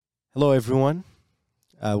Hello, everyone.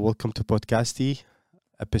 Welcome to Podcasty,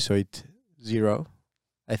 episode 0,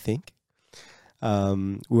 I think.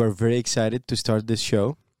 We are very excited to start this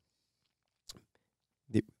show.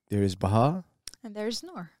 There is Baha. And there's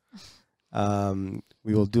Noor.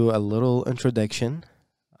 We will do a little introduction.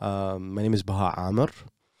 My name is Baha Amr.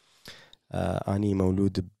 أنا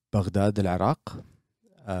مولود ببغداد العراق.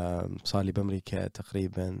 صار لي بأمريكا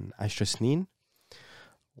تقريبا 10 سنين.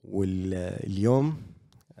 واليوم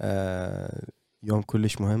يوم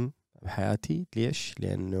كلش مهم بحياتي. ليش؟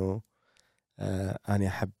 لأنه أنا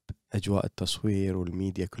أحب أجواء التصوير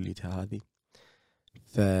والميديا كلها هذه.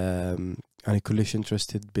 فأنا كلش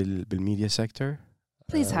interested بالميديا sector.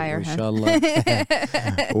 Please hire وإن him. شاء الله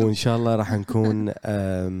وإن شاء الله راح نكون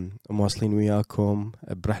مواصلين وياكم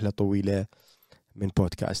برحلة طويلة من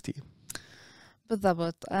بودكاستي.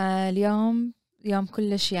 بالضبط. اليوم يوم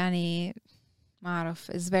كلش يعني ما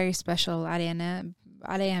أعرف is very special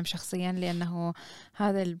عليهم شخصيا لأنه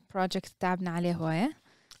هذا البروجكت تعبنا عليه هواية.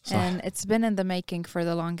 صح. And it's been in the making for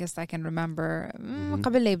the longest I can remember.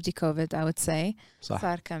 قبل لا يبدي COVID I would say. صح.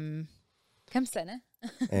 صار كم سنة.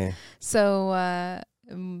 إيه. So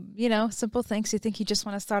simple things. You think you just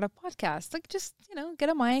want to start a podcast, like just get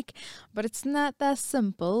a mic, but it's not that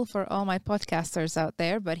simple for all my podcasters out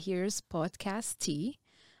there. But here's podcast tea,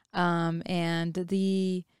 and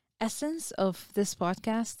the essence of this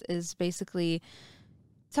podcast is basically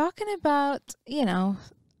talking about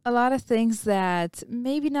a lot of things that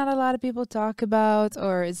maybe not a lot of people talk about,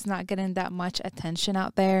 or it's not getting that much attention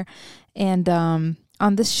out there. And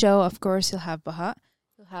on this show, of course, you'll have Baha.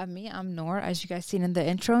 Have me. I'm Noor, as you guys seen in the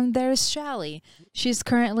intro, and there's Shally. She's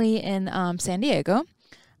currently in San Diego,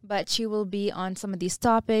 but she will be on some of these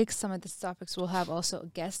topics. Some of these topics will have also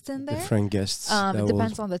guests in there. Different guests. It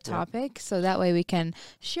depends on the topic, so that way we can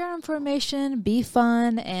share information, be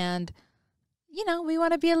fun, and we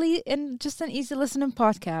want to be just an easy listening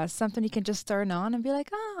podcast, something you can just turn on and be like,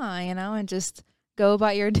 and just go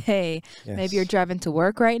about your day. Yes. Maybe you're driving to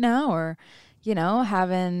work right now, or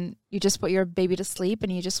you just put your baby to sleep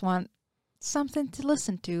and you just want something to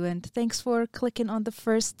listen to. And thanks for clicking on the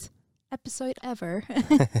first episode ever.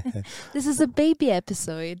 This is a baby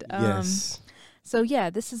episode. Yes. So yeah,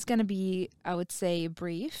 this is going to be, I would say,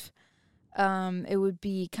 brief. It would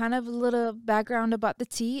be kind of a little background about the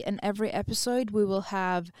tea. In every episode, we will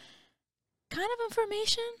have kind of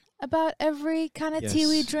information about every kind of tea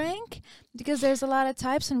we drink, because there's a lot of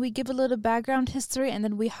types, and we give a little background history and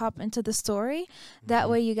then we hop into the story.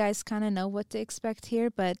 That way you guys kind of know what to expect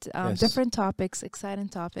here, but different topics, exciting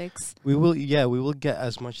topics. We will get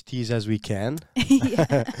as much teas as we can.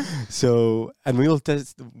 Yeah. So, and we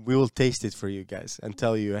will taste it for you guys and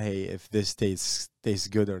tell you, hey, if this tastes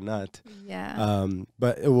good or not. Yeah.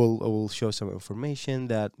 But it will show some information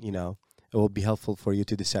that, it will be helpful for you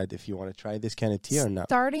to decide if you want to try this kind of tea or not.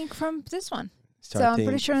 Starting from this one. So I'm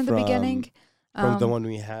pretty sure in the beginning. From the one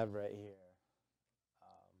we have right here.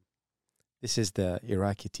 This is the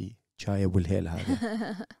Iraqi tea. شاي أبو الهيل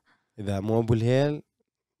هذا. إذا مو أبو الهيل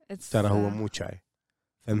ترى هو مو شاي.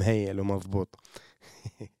 فمهيل ومضبوط.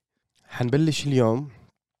 حنبلش اليوم.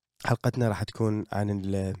 حلقتنا راح تكون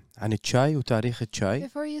عن الشاي وتاريخ الشاي.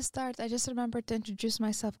 Before you start, I just remembered to introduce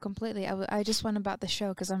myself completely. I just went about the show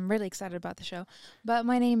because I'm really excited about the show. But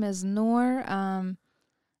my name is Noor.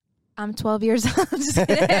 I'm 12 years old. Just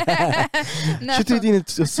kidding. No. شو تريدين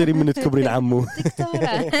تصيرين من تكبرين عمو؟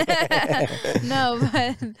 No,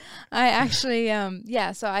 but I actually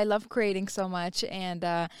so I love creating so much,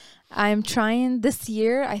 and I'm trying this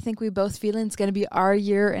year. I think we both feel it's going to be our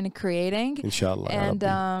year in creating. Inshallah. And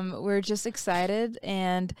we're just excited.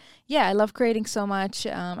 And yeah, I love creating so much.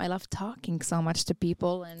 I love talking so much to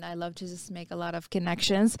people, and I love to just make a lot of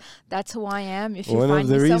connections. That's who I am. If you find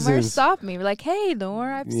me somewhere, stop me. Like, hey, Noor,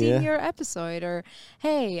 I've seen your episode, or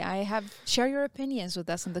hey, share your opinions with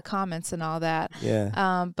us in the comments and all that. Yeah.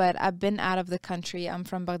 But I've been out of the country. I'm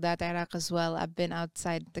from Baghdad, Iraq as well. I've been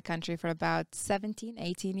outside the country for about 17,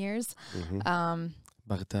 18 years.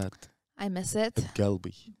 Baghdad. I miss it.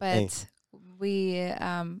 بقلبي. But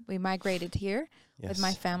we migrated here with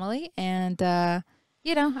my family, and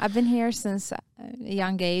I've been here since a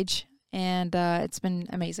young age, and it's been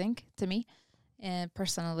amazing to me and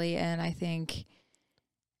personally, and I think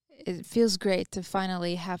it feels great to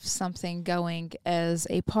finally have something going as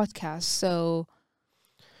a podcast. So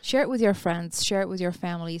share it with your friends, share it with your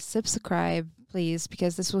family, subscribe please,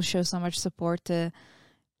 because this will show so much support to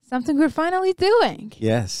something we're finally doing.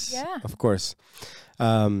 Yes. Yeah. Of course.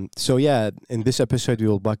 So in this episode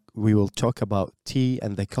we will talk about tea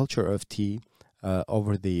and the culture of tea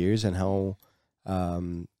over the years, and how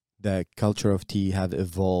the culture of tea have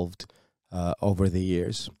evolved over the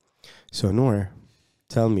years. So Noor,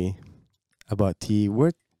 tell me about tea.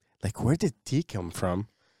 Where did tea come from?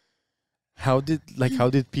 How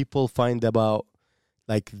did people find about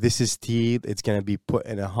this is tea? It's gonna be put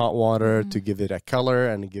in a hot water to give it a color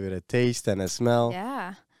and give it a taste and a smell.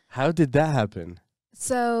 Yeah. How did that happen?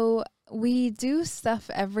 So we do stuff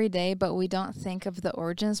every day, but we don't think of the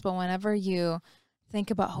origins. But whenever you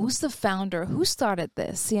think about who's the founder, who started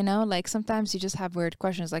this, sometimes you just have weird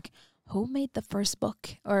questions like, who made the first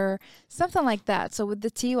book or something like that. So with the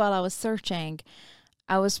tea, while I was searching,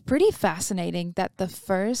 I was pretty fascinating that the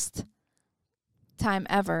first time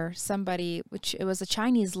ever somebody, which it was a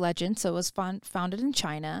Chinese legend, so it was founded in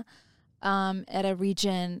China, at a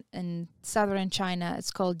region in southern China.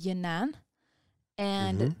 It's called Yunnan.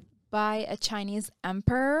 And by a Chinese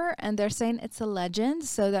emperor, and they're saying it's a legend,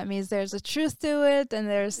 so that means there's a truth to it, and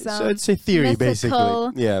there's some so it's a theory,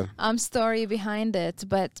 basically. Yeah. Story behind it.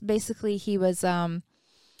 But basically, he was a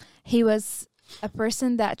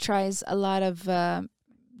person that tries a lot of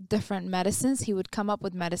different medicines. He would come up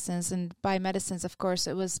with medicines, and by medicines, of course,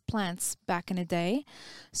 it was plants back in the day.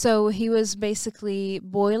 So he was basically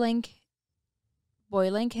boiling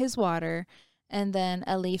his water. And then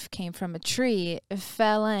a leaf came from a tree, it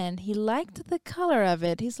fell in. He liked the color of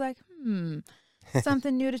it. He's like,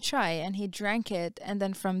 something new to try. And he drank it. And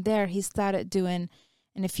then from there, he started doing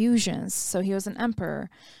infusions. So he was an emperor.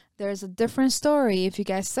 There's a different story. If you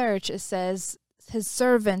guys search, it says his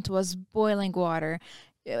servant was boiling water.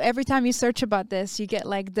 Every time you search about this, you get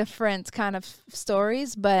different kind of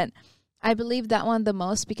stories. But I believe that one the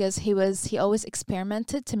most because he always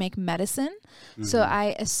experimented to make medicine. So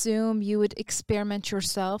I assume you would experiment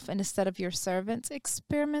yourself instead of your servants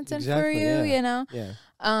experimenting for you, Yeah.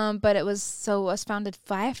 But it was founded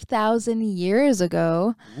 5,000 years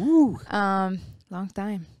ago. Woo. Long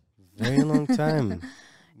time. Very long time.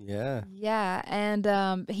 Yeah. Yeah.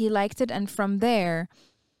 And he liked it. And from there,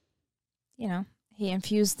 he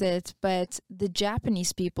infused it. But the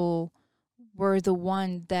Japanese people were the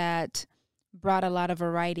one that brought a lot of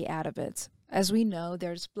variety out of it. As we know,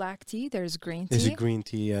 there's black tea, there's green tea. There's a green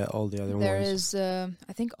tea, all the other there ones. There is,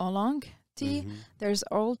 I think, oolong tea. There's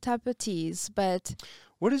all type of teas, but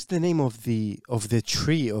what is the name of the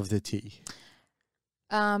tree of the tea?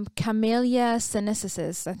 Camellia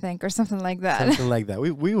sinensis, I think, or something like that. Something like that.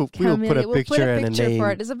 We will put a picture and a name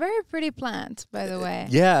for it. It's a very pretty plant, by the way.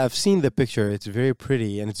 Yeah, I've seen the picture. It's very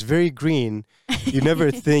pretty and it's very green. You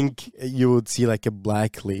never think you would see a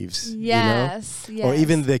black leaves. Yes, yes. Or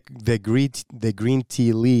even the green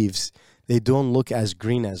tea leaves. They don't look as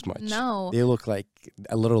green as much. No. They look like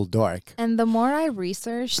a little dark. And the more I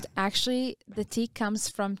researched, actually, the tea comes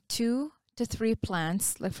from 2 to 3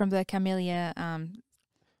 plants, from the Camellia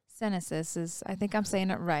sinensis. I think I'm saying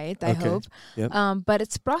it right. I hope. Yep. But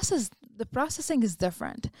it's processed. The processing is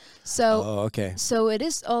different. So, so it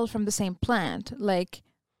is all from the same plant.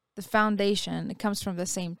 The foundation, it comes from the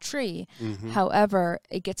same tree. However,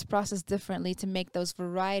 it gets processed differently to make those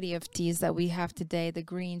variety of teas that we have today, the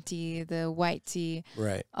green tea, the white tea,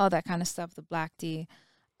 right, all that kind of stuff, the black tea.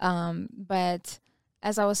 But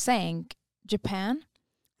as I was saying, Japan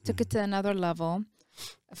took it to another level.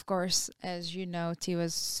 Of course, as you know, tea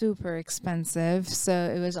was super expensive, so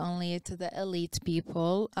it was only to the elite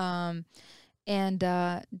people.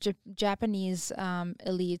 Japanese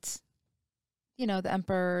elites, the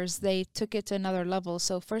emperors, they took it to another level.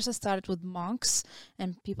 So first it started with monks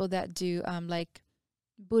and people that do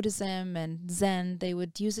Buddhism and Zen. They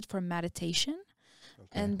would use it for meditation.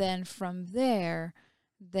 And then from there,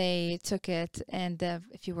 they took it, and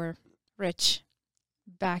if you were rich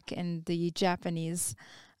back in the Japanese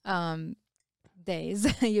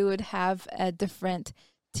days, you would have a different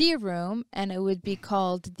tea room, and it would be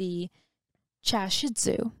called the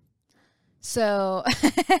chashitsu. So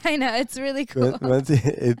I know it's really cool. But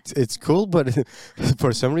it's cool, but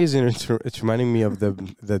for some reason it's reminding me of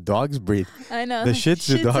the dog's breed. I know, the Shih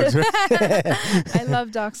Tzu dogs. I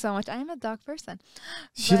love dogs so much. I'm a dog person.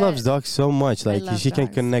 She loves dogs so much. She can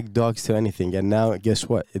dogs. connect dogs to anything. And now guess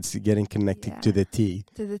what? It's getting connected to the tea.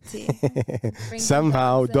 To the tea.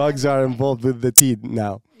 Somehow dogs are involved with the tea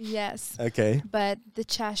now. Yes. Okay. But the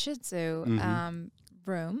chashitsu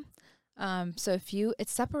room. So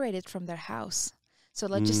it's separated from their house. So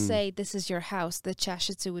let's just say this is your house. The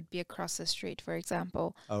chashitsu would be across the street, for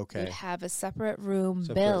example. Okay. You'd have a separate room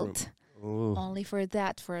built only for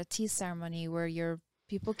that, for a tea ceremony where your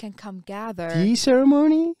people can come gather. Tea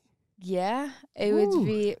ceremony? Yeah, it would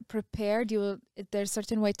be prepared. There's a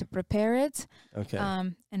certain way to prepare it,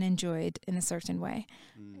 and enjoy it in a certain way.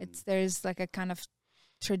 There's a kind of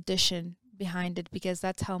tradition behind it because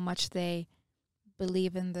that's how much they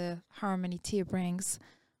believe in the harmony tea brings.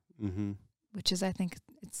 Mm-hmm. which is, I think,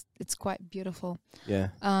 it's quite beautiful. Yeah.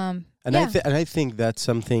 And I think that's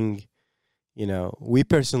something, we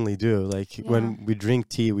personally do. Like when we drink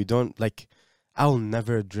tea, we don't like. I'll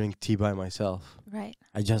never drink tea by myself. Right.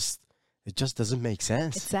 It just doesn't make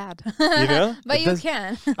sense. It's sad. But you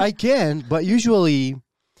can. I can, but usually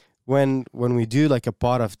when we do like a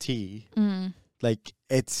pot of tea, like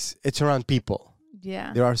it's around people.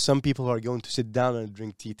 Yeah. There are some people who are going to sit down and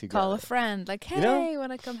drink tea together. Call a friend, like, hey,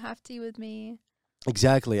 want to come have tea with me?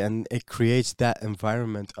 Exactly, and it creates that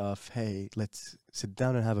environment of, hey, let's sit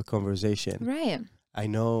down and have a conversation. Right. I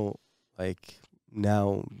know, like,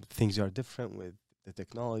 now things are different with the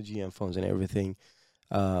technology and phones and everything,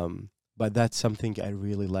 but that's something I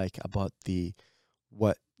really like about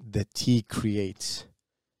what the tea creates,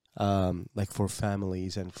 like for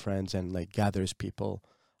families and friends, and like gathers people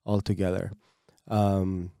all together.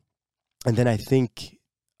 And then I think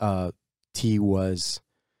tea was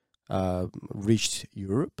reached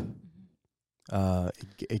Europe.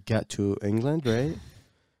 It got to England, right?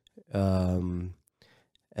 And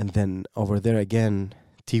then over there again,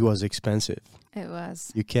 tea was expensive. It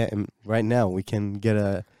was. You can't right now. We can get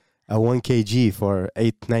a 1 kg for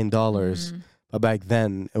 $8-9, but back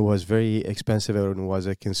then it was very expensive and was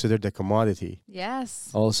considered a commodity. Yes.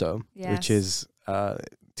 Also, yes. Which is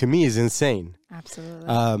to me is insane.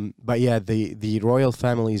 Absolutely. But yeah, the royal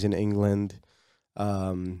families in England,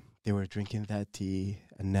 they were drinking that tea,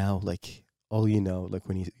 and now like like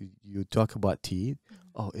when you talk about tea,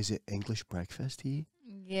 is it English breakfast tea?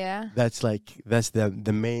 Yeah. That's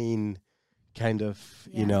the main kind of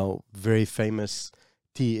very famous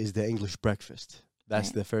tea is the English breakfast. That's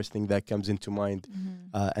right. The first thing that comes into mind,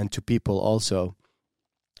 and to people also.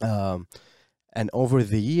 And over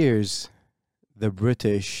the years, the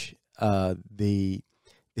British they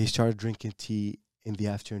started drinking tea in the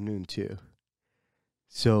afternoon too.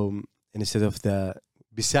 So instead of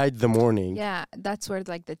beside the morning. Yeah, that's where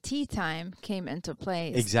like the tea time came into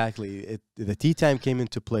place. Exactly. The tea time came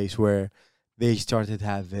into place where they started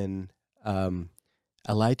having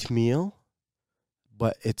a light meal,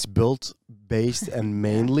 but it's based and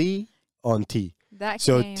mainly on tea.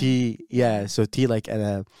 So tea like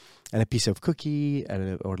and a piece of cookie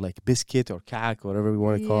or like biscuit or cake, whatever we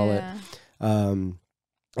want to call it.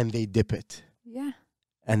 And they dip it. Yeah.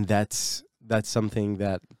 And that's something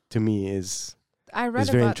that to me is about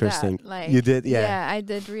very interesting. That. Like, you did, yeah. Yeah, I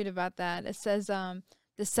did read about that. It says the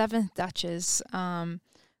 7th Duchess,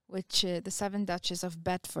 which the 7th Duchess of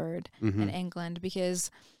Bedford in England,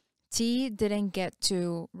 because tea didn't get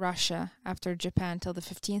to Russia after Japan till the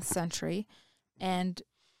 15th century, and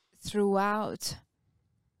throughout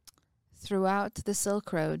the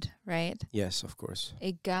Silk Road, right? Yes, of course.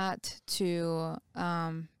 It got to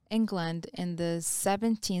England in the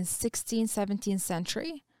 16th, 17th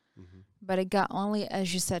century. But it got only,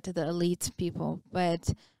 as you said, to the elite people.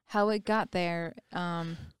 But how it got there,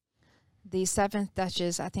 the 7th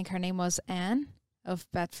Duchess, I think her name was Anne of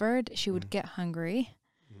Bedford, she would get hungry.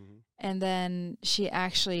 And then she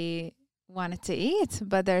actually wanted to eat,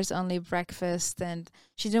 but there's only breakfast, and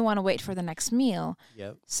she didn't want to wait for the next meal.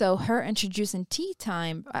 Yep. So her introducing tea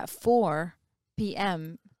time at 4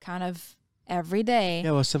 p.m. kind of every day. Yeah,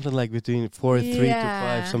 it was something like between 3 to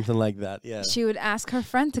 5, something like that. Yeah. She would ask her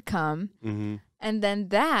friend to come, and then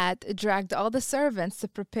that dragged all the servants to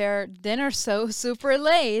prepare dinner so super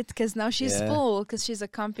late because now she's full because she's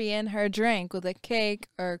accompanying her drink with a cake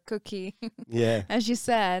or cookie. Yeah. As you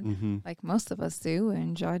said, like most of us do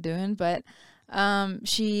enjoy doing, but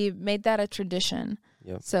she made that a tradition.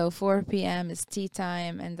 Yep. So 4 p.m. is tea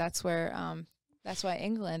time, and that's where that's why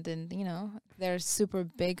England and they're super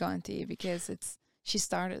big on tea because she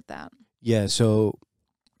started that. Yeah, so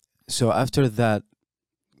after that,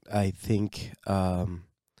 I think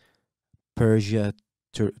Persia,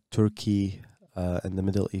 Turkey, and the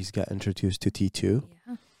Middle East got introduced to tea too.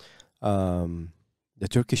 Yeah. The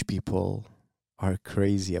Turkish people are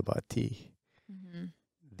crazy about tea.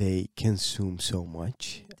 They consume so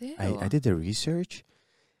much. I did the research.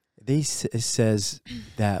 It says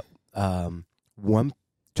that one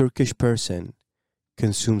Turkish person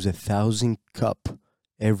consumes 1,000 cup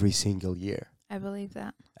every single year. I believe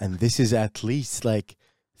that. And this is at least like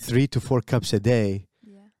 3 to 4 cups a day.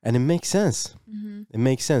 Yeah. And it makes sense. It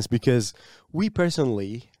makes sense because we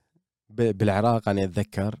personally بالعراق أنا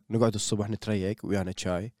أتذكر نقعد الصبح نتريق ويانا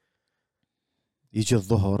شاي يجي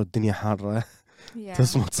الظهر الدنيا حارة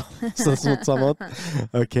تصمت صمت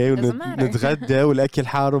اوكي ونتغدى والاكل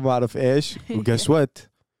حار وما اعرف ايش وقسوت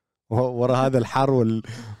ورا هذا الحر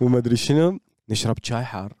وما ادري شنو نشرب شاي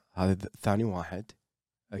حار هذا ثاني واحد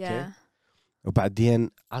اوكي وبعدين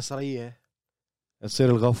عصريه تصير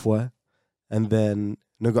الغفوة and then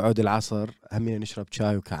نقعد العصر همينا نشرب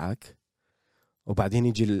شاي وكعك وبعدين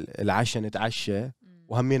يجي العشاء نتعشى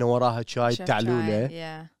وهمينا وراها شاي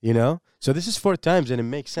تعلولة you know so this is 4 times and it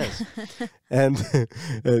makes sense and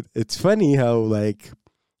it's funny how like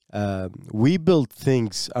we build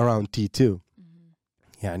things around tea too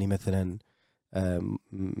يعني مثلا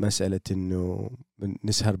مسألة إنه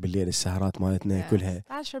نسهر بالليل السهرات مالتنا كلها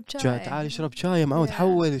تعال اشرب شاي معود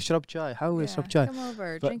حول اشرب شاي حول اشرب شاي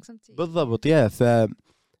بالضبط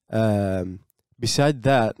beside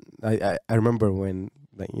that I remember when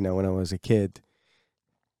you know when I was a kid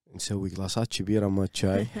نسوي glasات كبيرة مال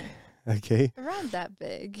شاي okay around that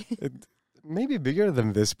big maybe bigger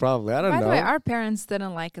than this probably I don't know. By the way, our parents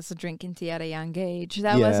didn't like us drinking tea at a young age.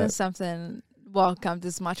 That wasn't something welcomed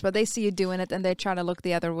as much, but they see you doing it and they try to look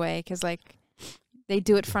the other way because like they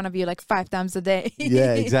do it in front of you like 5 times a day.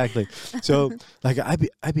 Yeah, exactly. So like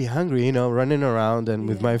I'd be hungry, you know, running around and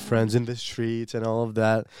with my friends in the streets and all of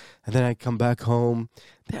that, and then I come back home.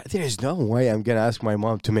 There is no way I'm gonna ask my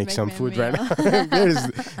mom to make some food right now.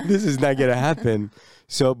 This is not gonna happen.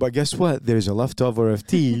 So, but guess what? There's a leftover of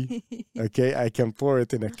tea. Okay, I can pour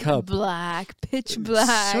it in a cup. Pitch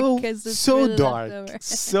black. So really dark,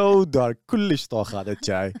 so dark. كلش طاخ هذا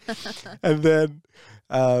الشاي. And then,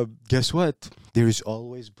 guess what? There is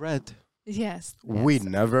always bread. Yes. We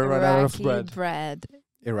never run out of bread.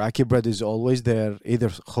 Iraqi bread is always there. Either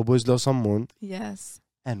خبز لو صمون. Yes.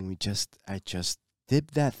 And I just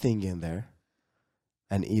dip that thing in there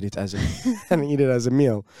and eat it as a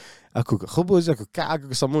meal. اكو خبز اكو كعك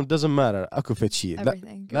اكو صمون doesn't matter اكو فتشي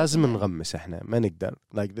لازم نغمس احنا ما نقدر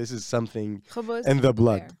like this is something in the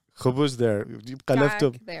blood خبز there يبقى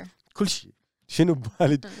لفته كل شيء شنو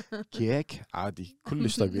ببالي كيك عادي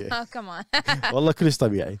كلش طبيعي والله كلش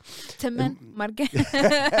طبيعي تمن مرقه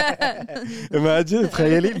imagine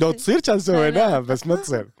تخيلي لو تصير كان سويناها بس ما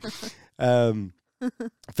تصير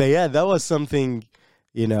فيا that was something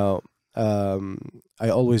you know I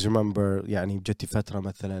always remember يعني جتي فترة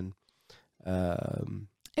مثلا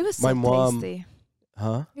it was so tasty.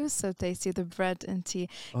 Huh? It was so tasty, the bread and tea.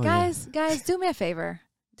 Guys, do me a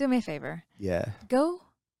favor. Yeah. Go,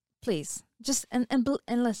 please. Just and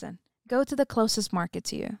listen. Go to the closest market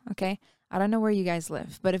to you, okay? I don't know where you guys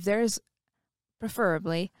live, but if there is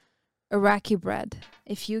preferably Iraqi bread,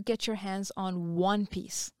 if you get your hands on one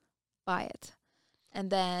piece, buy it. And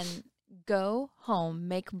then go home,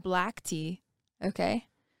 make black tea, okay?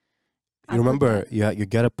 You remember, you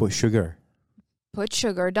gotta put sugar. Put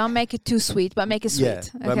sugar. Don't make it too sweet, but make it sweet.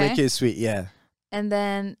 Yeah, okay? But make it sweet, yeah. And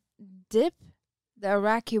then dip the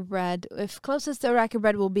Iraqi bread. If closest to Iraqi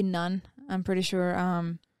bread will be naan. I'm pretty sure.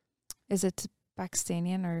 Is it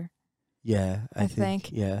Pakistani or? Yeah, I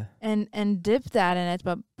think. Yeah. And dip that in it,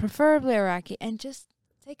 but preferably Iraqi. And just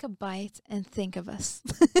take a bite and think of us.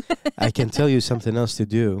 I can tell you something else to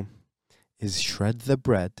do is shred the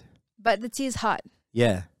bread. But the tea is hot.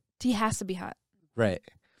 Yeah. Tea has to be hot. Right.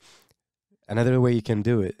 Another way you can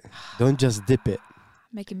do it. Don't just dip it.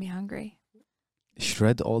 Making me hungry.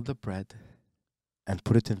 Shred all the bread and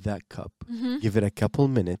put it in that cup. Mm-hmm. Give it a couple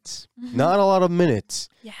minutes. Mm-hmm. Not a lot of minutes.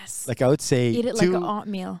 Yes. Like I would say. Eat it like an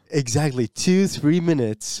oatmeal. Exactly. 2-3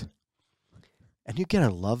 minutes. And you're going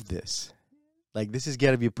to love this. Like this is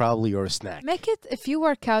going to be probably your snack. Make it, if you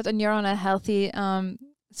work out and you're on a healthy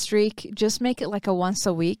streak, just make it like a once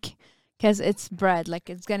a week. Because it's bread. Like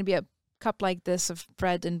it's going to be a cup like this of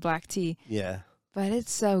bread and black tea. Yeah. But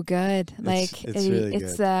it's so good. Like it's really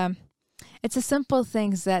good. It's a simple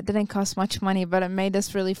things that didn't cost much money, but it made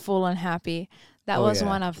us really full and happy. That was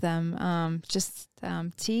one of them. Just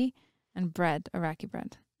tea and bread, Iraqi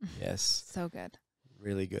bread. Yes. So good.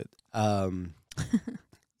 Really good.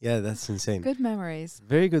 Yeah, that's insane. Good memories.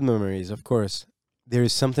 Very good memories, of course. There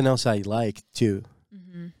is something else I like too.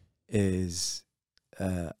 Mm-hmm. Is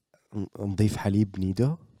نضيف حليب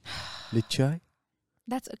نيدو للشاي.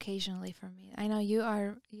 That's occasionally for me. I know you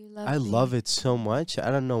love I love it so much. I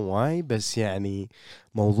don't know why, بس يعني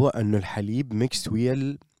موضوع انه الحليب mixed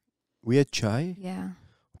ويا الشاي. Yeah.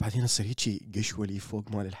 وبعدين يصير هيك قشوة لي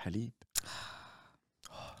فوق مال الحليب.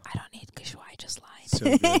 I don't need قشوة. I just lied. So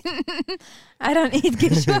good. I don't eat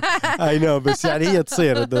قشوة. I know, بس يعني هي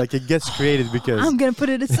تصير like it gets created because I'm gonna put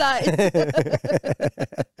it aside.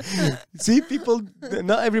 See, people,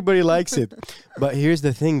 not everybody likes it. But here's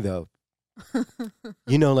the thing though.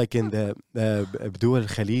 You know, like in the بدول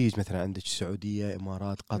الخليج مثلا عندك السعودية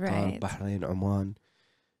إمارات قطر بحرين عمان,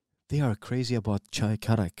 they are crazy about chai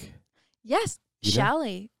karak. Yes,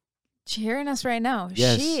 Shally, she's hearing us right now.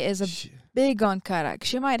 Yes. She is big on karak.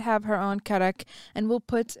 She might have her own karak, and we'll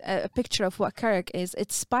put a picture of what karak is.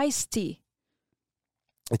 It's spiced tea.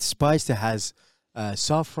 It's spiced. It has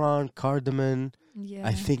saffron, cardamom. Yeah.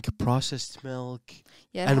 I think processed milk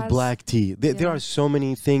Yeah, it and has- black tea. There yeah. are so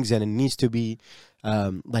many things, and it needs to be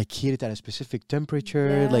like heated at a specific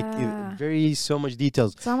temperature. Like Yeah. very so much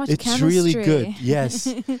details. So much It's chemistry. really good. Yes,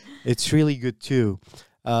 it's really good too.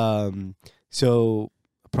 So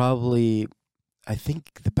probably, I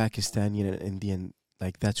think the Pakistani and Indian,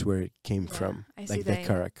 like that's where it came Yeah, from. I see Like the they-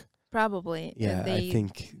 karak. Probably. Yeah, I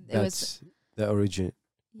think it was- that's the origin.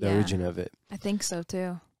 The yeah, origin of it. I think so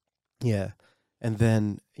too. Yeah, and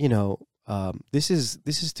then this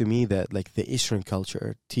is to me that like the Eastern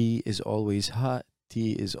culture, tea is always hot.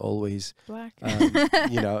 Tea is always Black.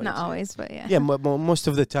 not always, but yeah. yeah. Most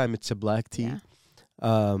of the time it's a black tea.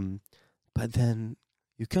 Yeah. But then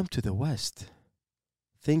you come to the West,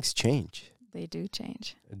 things change They do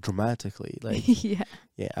change. dramatically. Like yeah.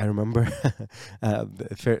 yeah, I remember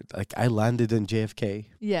like I landed in JFK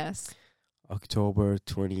Yes. October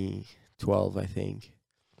 2012, I think.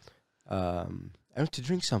 I went to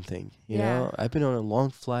drink something, you Yeah. know. I've been on a long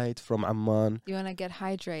flight from Amman. You want to get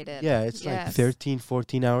hydrated. Yeah, it's like Yes. 13,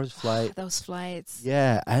 14 hours flight. Those flights.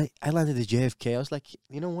 Yeah, I landed at JFK. I was like,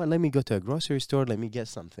 you know what? Let me go to a grocery store. Let me get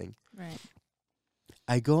something. Right.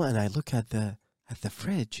 I go and I look at the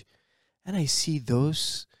fridge, and I see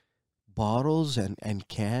those bottles and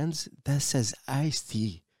cans that says iced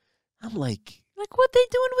tea. I'm like, Like, what they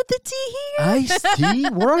doing with the tea here? iced tea?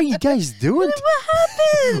 What are you guys doing? What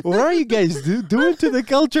happened? What are you guys doing to the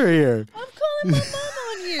culture here? I'm calling my mom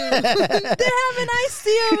on you. They're having iced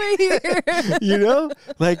tea over here. You know,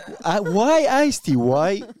 like why iced tea?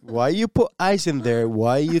 Why you put ice in there?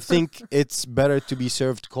 Why you think it's better to be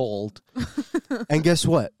served cold? And guess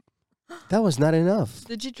what? That was not enough.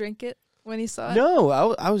 Did you drink it when you saw it? No,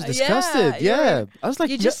 I was disgusted. you Yeah, were- I was like,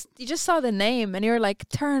 you just saw the name and you were like,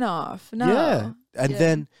 turn off. No. yeah. And Yeah.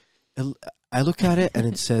 then I look at it and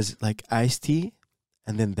it says like iced tea,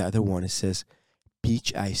 and then the other one it says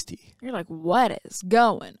peach iced tea. You're like, what is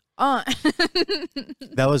going on?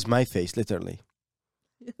 That was my face, literally.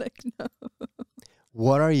 You're like, no.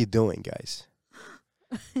 What are you doing, guys?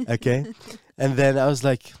 Okay. And then I was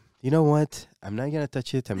like, you know what? I'm not going to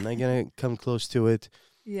touch it. I'm not going to come close to it.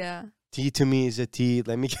 Yeah. Tea to me is a tea.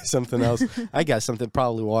 Let me get something else. I got something,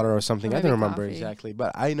 probably water or something. Or I don't maybe remember coffee. exactly.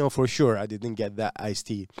 But I know for sure I didn't get that iced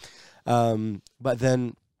tea. But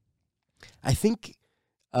then I think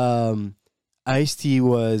iced tea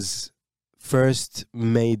was first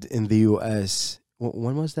made in the U.S.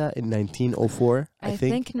 When was that? In 1904, I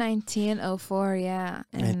think. 1904, yeah.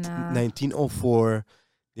 And 1904.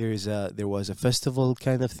 There was a festival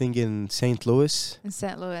kind of thing in St. Louis. in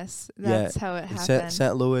St. Louis. Yeah, That's how it In happened.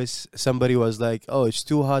 St. Louis, somebody was like, "Oh, it's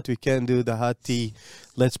too hot. We can't do the hot tea.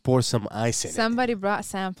 Let's pour some ice in Somebody brought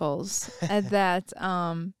samples at that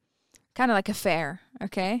kind of like a fair,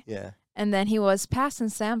 okay? it." Yeah, And then he was passing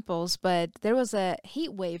samples, but there was a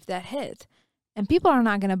heat wave that hit. And people are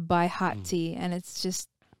not going to buy hot Mm. tea, and it's just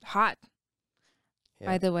hot. yeah.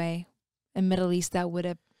 By the way, in Middle East,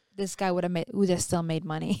 this guy would have still made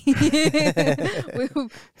money.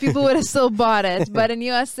 People would have still bought it. But in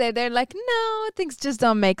USA, they're like, no, things just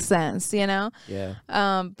don't make sense, you know? yeah.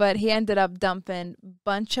 But he ended up dumping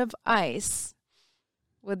bunch of ice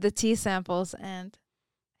with the tea samples, and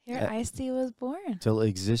here iced tea was born. Till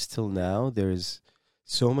exists till now. There's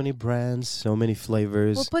so many brands, so many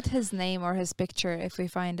flavors. We'll put his name or his picture if we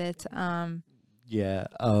find it. Yeah.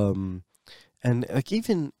 And like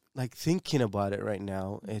even like thinking about it right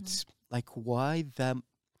now, it's like why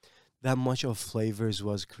that much of flavors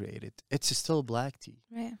was created. It's still black tea,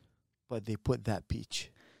 Right. but they put that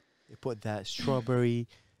peach, they put that strawberry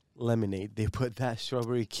lemonade, they put that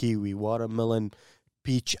strawberry kiwi, watermelon,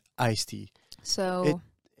 peach iced tea. So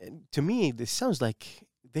And to me, this sounds like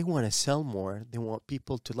they want to sell more. They want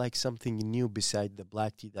people to like something new beside the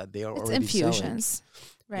black tea that they are it's already selling. infusions,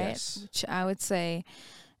 right? Yes. Which I would say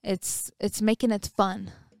it's making it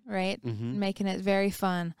fun, right? Mm-hmm. Making it very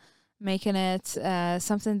fun, making it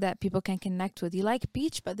something that people can connect with. You like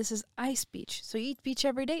peach, but this is ice peach. So you eat peach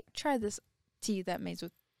every day. Try this tea that made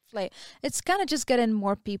with flavor. It's kind of just getting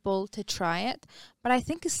more people to try it, but I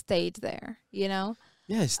think it stayed there, you know?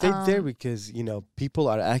 Yeah, it stayed there because, people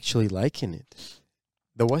are actually liking it.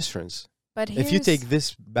 The Westerns. But If you take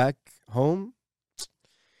this back home,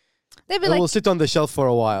 they'd be it like, will sit on the shelf for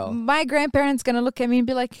a while. my grandparents gonna look at me and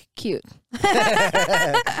be like, cute.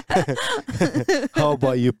 How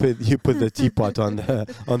about you put the teapot on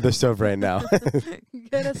the stove right now?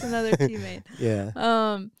 Get us another teammate. Yeah.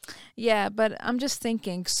 Yeah, but I'm just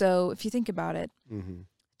thinking, so if you think about it, Mm-hmm.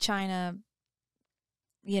 China,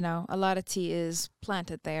 a lot of tea is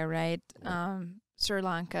planted there, right? Sri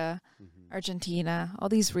Lanka, Mm-hmm. Argentina, all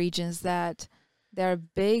these regions that They're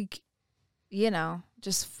big,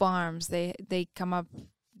 just farms. They come up,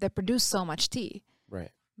 they produce so much tea.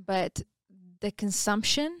 Right. But the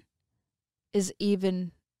consumption is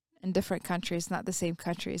even in different countries, not the same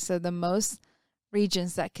country. So the most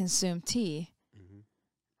regions that consume tea,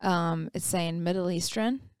 it's saying Middle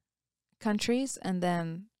Eastern countries, and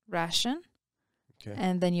then Russian,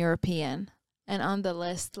 and then European. And on the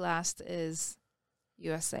last is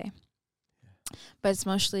USA. But it's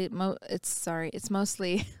mostly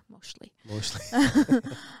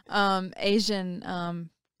Asian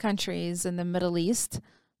countries in the Middle East.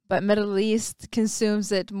 But Middle East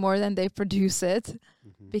consumes it more than they produce it,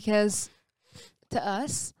 because to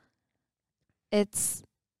us, it's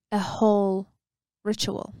a whole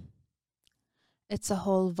ritual. It's a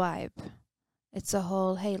whole vibe. It's a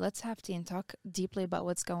whole, hey, let's have tea and talk deeply about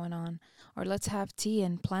what's going on. Or let's have tea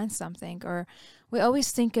and plan something. Or we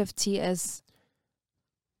always think of tea is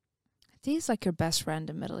like your best friend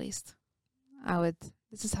in the Middle East.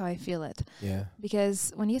 This is how I feel it. Yeah.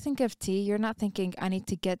 Because when you think of tea, you're not thinking, I need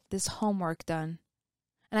to get this homework done.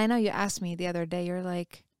 And I know you asked me the other day, you're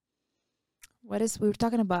like, we were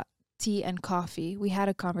talking about tea and coffee. We had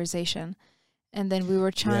a conversation. And then we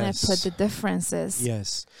were trying to put the differences.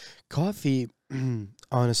 Yes. Coffee,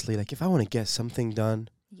 honestly, like if I want to get something done,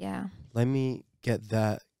 let me get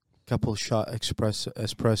that couple shot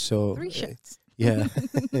espresso. 3 shots. Yeah.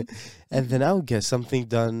 And then I'll get something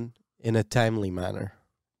done in a timely manner.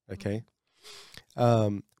 Okay.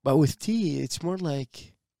 But with tea, it's more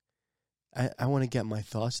like I want to get my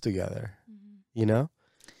thoughts together.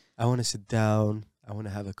 I want to sit down. I want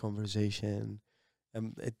to have a conversation.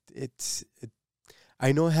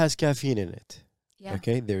 I know it has caffeine in it. Yeah.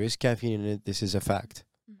 Okay, there is caffeine in it. This is a fact.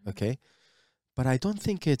 Okay, but I don't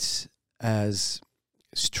think it's as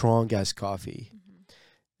strong as coffee.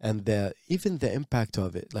 And even the impact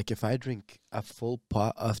of it. Like if I drink a full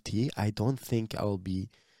pot of tea, I don't think I will be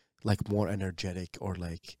like more energetic or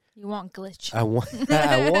like. You want glitch. I want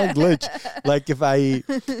glitch. Like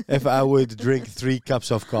if I would drink 3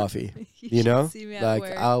 cups of coffee,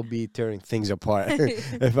 like I'll be tearing things apart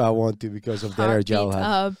if I want to, because of the energy I'll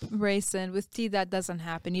have. Racing with tea, that doesn't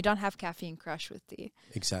happen. You don't have caffeine crush with tea.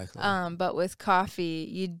 Exactly. But with coffee,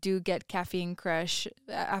 you do get caffeine crush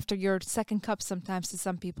after your second cup. Sometimes to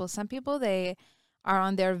some people, they are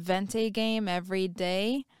on their venti game every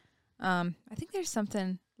day. I think there's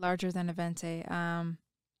something larger than a venti.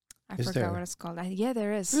 I forgot what it's called. Yeah,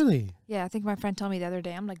 there is. Really? Yeah, I think my friend told me the other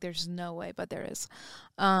day. I'm like, there's no way, but there is.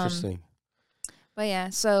 Interesting. But yeah,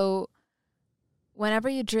 so whenever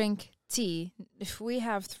you drink tea, if we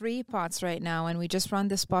have 3 pots right now and we just run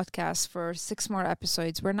this podcast for 6 more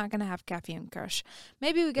episodes, we're not going to have caffeine crush.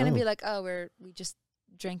 Maybe we're going to be like, we just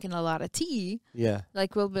drinking a lot of tea. Yeah.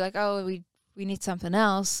 Like we'll be like, we need something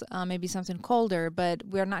else, maybe something colder, but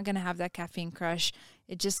we're not going to have that caffeine crush.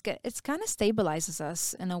 It's kind of stabilizes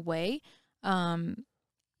us in a way.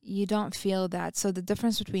 You don't feel that. So the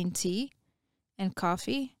difference between tea and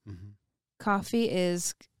coffee, coffee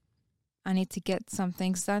is, I need to get some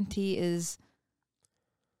things done. Tea is,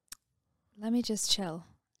 let me just chill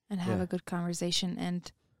and have a good conversation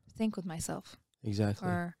and think with myself. Exactly.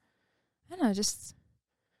 Or, I don't know, just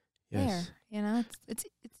there, it's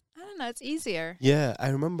I don't know, it's easier. Yeah, I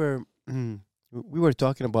remember we were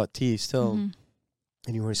talking about tea still,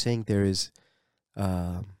 and you were saying there was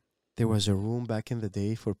a room back in the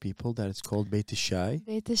day for people that it's called Beit Shai.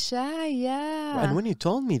 Beit Shai, yeah. And when you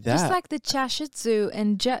told me that, just like the Chashitsu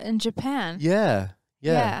in Japan. Yeah.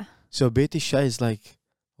 So Beit Shai is like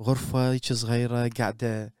غرفة صغيرة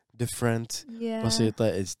قاعدة different.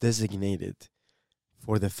 بسيطة. It's designated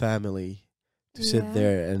for the family to sit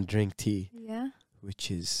there and drink tea. Yeah.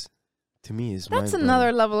 Which is, to me, is that's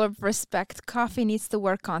another level of respect. Coffee needs to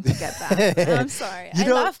work on to get that. I'm sorry. I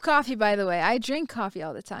love coffee, by the way. I drink coffee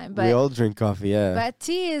all the time. But we all drink coffee, yeah. But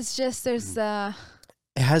tea is just, there's it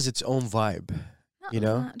has its own vibe,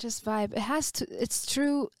 Not just vibe. It has its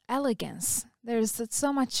true elegance. There's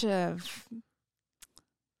so much of.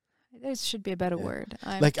 There should be a better word.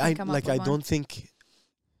 I don't think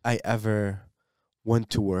I ever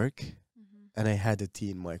went to work and I had a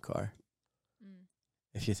tea in my car.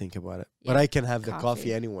 If you think about it. Yeah, but I can have the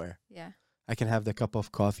coffee anywhere. Yeah. I can have the cup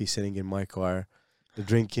of coffee sitting in my car, the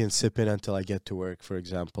drinking, sipping until I get to work, for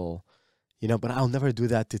example. But I'll never do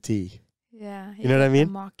that to tea. Yeah. You know what I mean?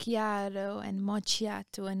 Macchiato and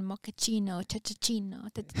macchiato and mochaccino,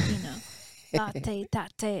 tatachino, latte,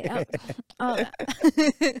 tate, all that.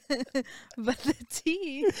 But the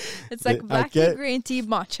tea, it's like black tea, green tea,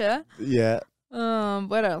 matcha. Yeah.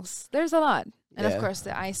 What else? There's a lot. And of course,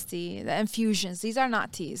 the iced tea, the infusions. These are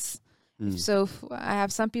not teas. So I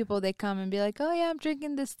have some people, they come and be like, oh, yeah, I'm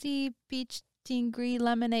drinking this tea, peach tingri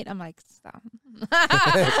lemonade. I'm like, stop.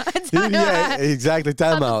 Yeah, exactly.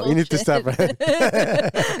 Time out. You need to stop.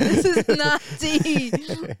 This is not tea.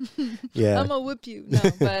 Yeah. I'm gonna whip you. No,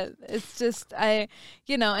 but it's just and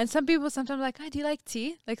some people sometimes like, do you like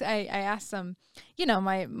tea? Like I ask them,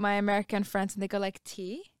 my American friends, and they go like,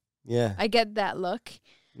 tea? Yeah. I get that look.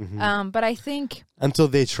 But I think until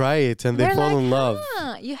they try it and they fall in love.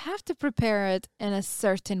 You have to prepare it in a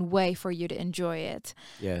certain way for you to enjoy it.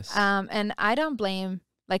 Yes. And I don't blame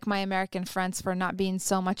like my American friends for not being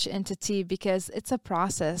so much into tea, because it's a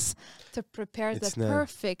process to prepare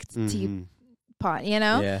perfect tea pot,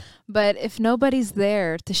 Yeah. But if nobody's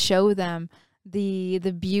there to show them the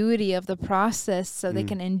beauty of the process so they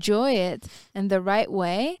can enjoy it in the right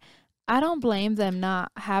way, I don't blame them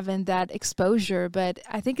not having that exposure. But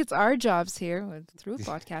I think it's our jobs here through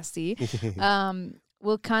podcasting.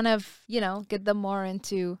 We'll kind of, get them more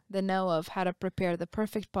into the know of how to prepare the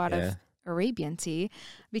perfect pot of Arabian tea,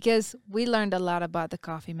 because we learned a lot about the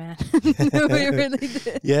coffee, man. We really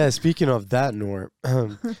did. Yeah, speaking of that, Noor,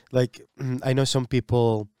 like I know some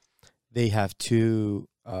people, they have two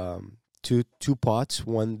pots.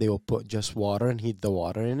 One, they will put just water and heat the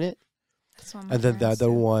water in it. And then the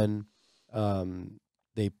other one,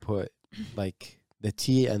 they put like the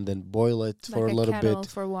tea and then boil it like for a little bit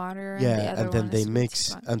for water. Yeah, and then they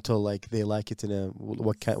mix until like they like it in a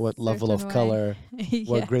what level of color,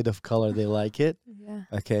 what grade of color they like it. Yeah.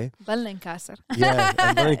 Okay. نضل نكاسر. Yeah,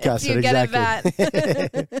 نضل نكاسر, exactly.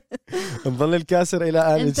 نضل الكاسر إلى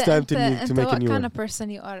أن it's time to make a new one. What kind of person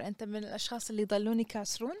you are? أنت من الأشخاص اللي يضلون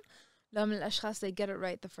يكاسرون لا من الأشخاص they get it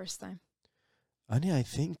right the first time? I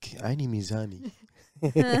think أني ميزاني.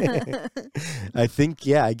 I think,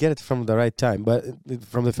 I get it from the right time, but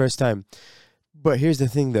from the first time. But here's the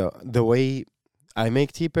thing, though. The way I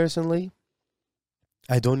make tea personally,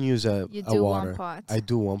 I don't use a water. One pot. I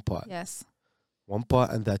do one pot. Yes. One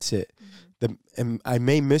pot, and that's it. I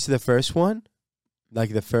may miss the first one,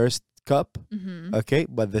 like the first cup, okay?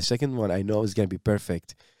 But the second one, I know is going to be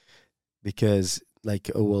perfect, because like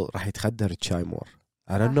it will راح يتخدر الشاي more.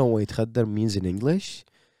 I don't know what يتخدر means in English,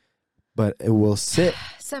 but it will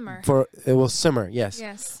simmer. It will simmer, yes.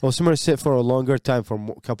 Yes. It will simmer, sit for a longer time, for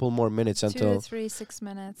a couple more minutes until 2 to 3, 6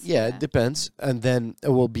 minutes. Yeah, it depends. And then it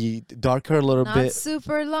will be darker a little bit. Not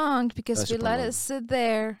super long, because if you let it sit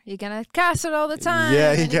there, you're going to cast it all the time.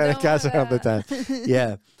 Yeah, you're going to cast it all the time.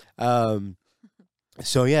 Yeah.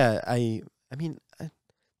 So yeah, I mean,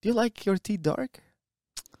 do you like your tea dark?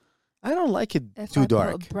 I don't like it too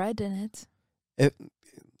dark. Put bread in it.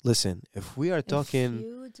 Listen, if we are talking... If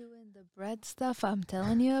you doing the bread stuff I'm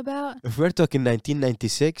telling you about... If we're talking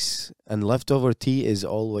 1996, and leftover tea is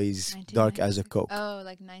always dark as a Coke. Oh,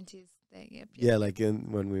 like 90s thing. Yep. Yeah, like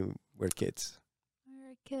when we were kids. We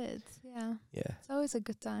were kids, yeah. Yeah. It's always a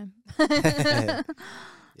good time.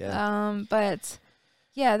 Yeah. But,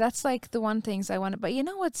 yeah, that's like the one things I want to... But you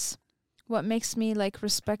know what makes me like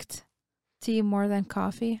respect tea more than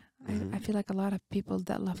coffee? I feel like a lot of people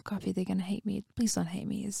that love coffee, they're gonna hate me. Please don't hate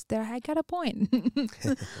me. I got a point.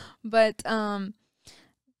 But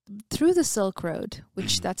through the Silk Road,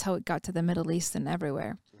 which that's how it got to the Middle East and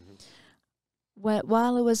everywhere.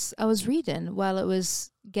 While I was reading, while it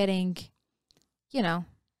was getting,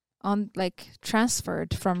 on like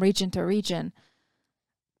transferred from region to region,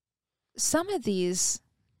 some of these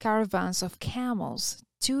caravans of camels,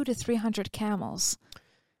 200 to 300 camels.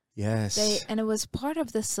 Yes. And it was part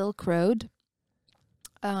of the Silk Road.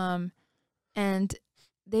 And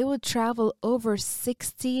they would travel over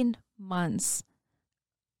 16 months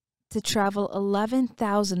to travel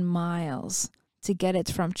 11,000 miles to get it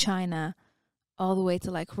from China all the way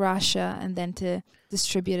to like Russia, and then to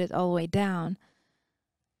distribute it all the way down.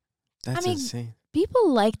 That's insane. People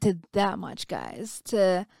liked it that much, guys,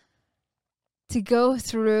 to go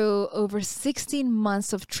through over 16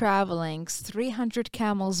 months of traveling, 300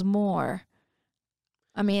 camels more.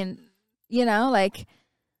 I mean, like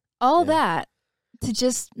all that to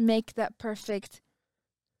just make that perfect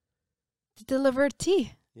delivered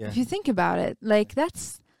tea. Yeah. If you think about it, like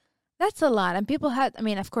that's a lot. And people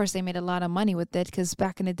of course they made a lot of money with it, because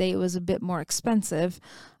back in the day it was a bit more expensive,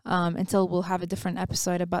 until we'll have a different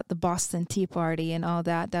episode about the Boston Tea Party and all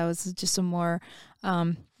that. That was just a more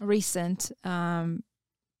recent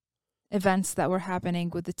events that were happening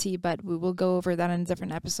with the tea, but we will go over that in a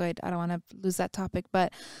different episode. I don't want to lose that topic.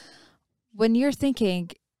 But when you're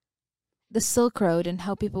thinking the Silk Road and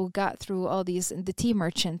how people got through all the tea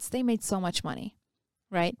merchants, they made so much money,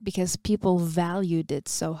 right? Because people valued it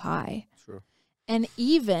so high. True. And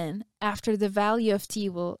even after the value of tea,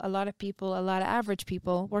 will a lot of people, a lot of average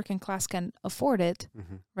people, working class can afford it,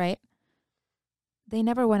 right? They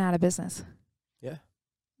never went out of business. Yeah.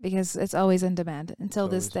 Because it's always in demand until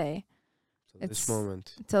this day. This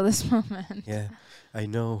moment. Until this moment. Yeah. I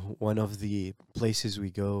know one of the places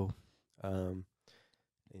we go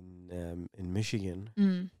in Michigan,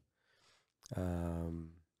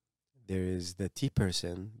 there is the tea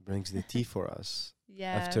person brings the tea for us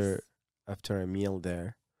after a meal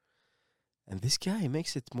there. And this guy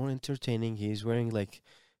makes it more entertaining. He's wearing like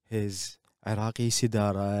his Iraqi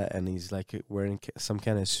sidara and he's like wearing some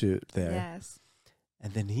kind of suit there. Yes.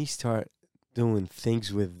 And then he start doing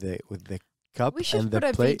things with the cup we should and put the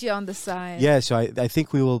a plate. video on the side. Yeah, so I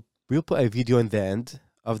think we'll put a video in the end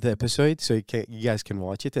of the episode so you guys can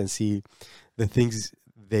watch it and see the things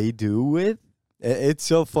they do with. It's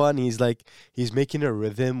so fun. He's making a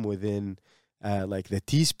rhythm within like the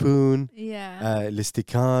teaspoon,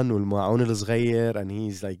 الاستكان والمعون الصغير, and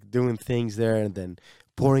he's like doing things there and then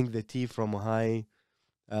pouring the tea from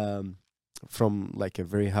from like a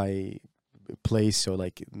very high place, so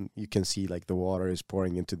like you can see like the water is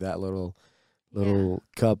pouring into that little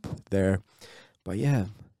cup there. But yeah,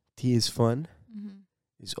 tea is fun.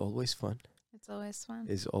 It's always fun. It's always fun.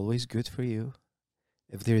 It's always good for you.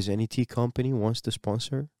 If there's any tea company wants to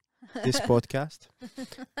sponsor this podcast,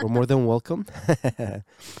 we're more than welcome.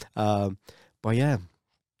 But yeah,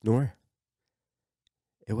 Noor,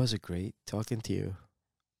 it was a great talking to you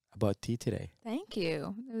about tea today. Thank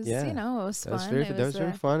you. It was, it was fun. That was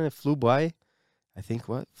very fun. It flew by. I think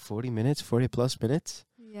 40 plus minutes.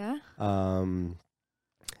 Yeah.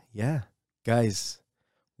 Yeah, guys,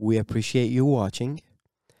 we appreciate you watching.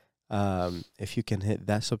 If you can hit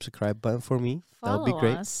that subscribe button for me, that would be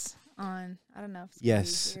great. Follow us on, I don't know.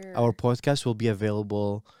 Yes, our podcast will be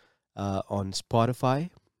available on Spotify,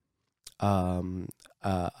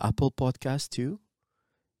 Apple Podcast too,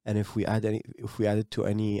 and if we add it to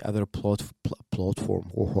any other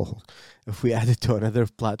platform, if we add it to another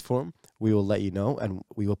platform, we will let you know, and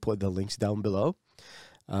we will put the links down below.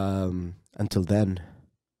 Until then,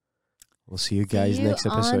 we'll see you guys next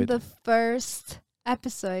episode. On the first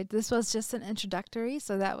episode, this was just an introductory,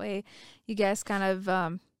 so that way you guys kind of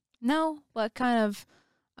know what kind of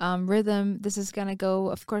rhythm this is going to go.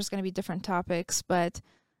 Of course, it's going to be different topics, but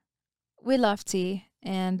we love tea,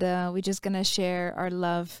 and we're just going to share our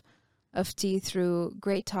love of tea through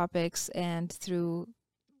great topics and through,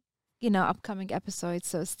 upcoming episodes.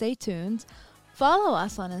 So stay tuned. Follow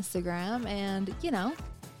us on Instagram, and,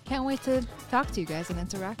 can't wait to talk to you guys and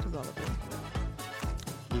interact with all of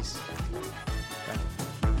you. Peace.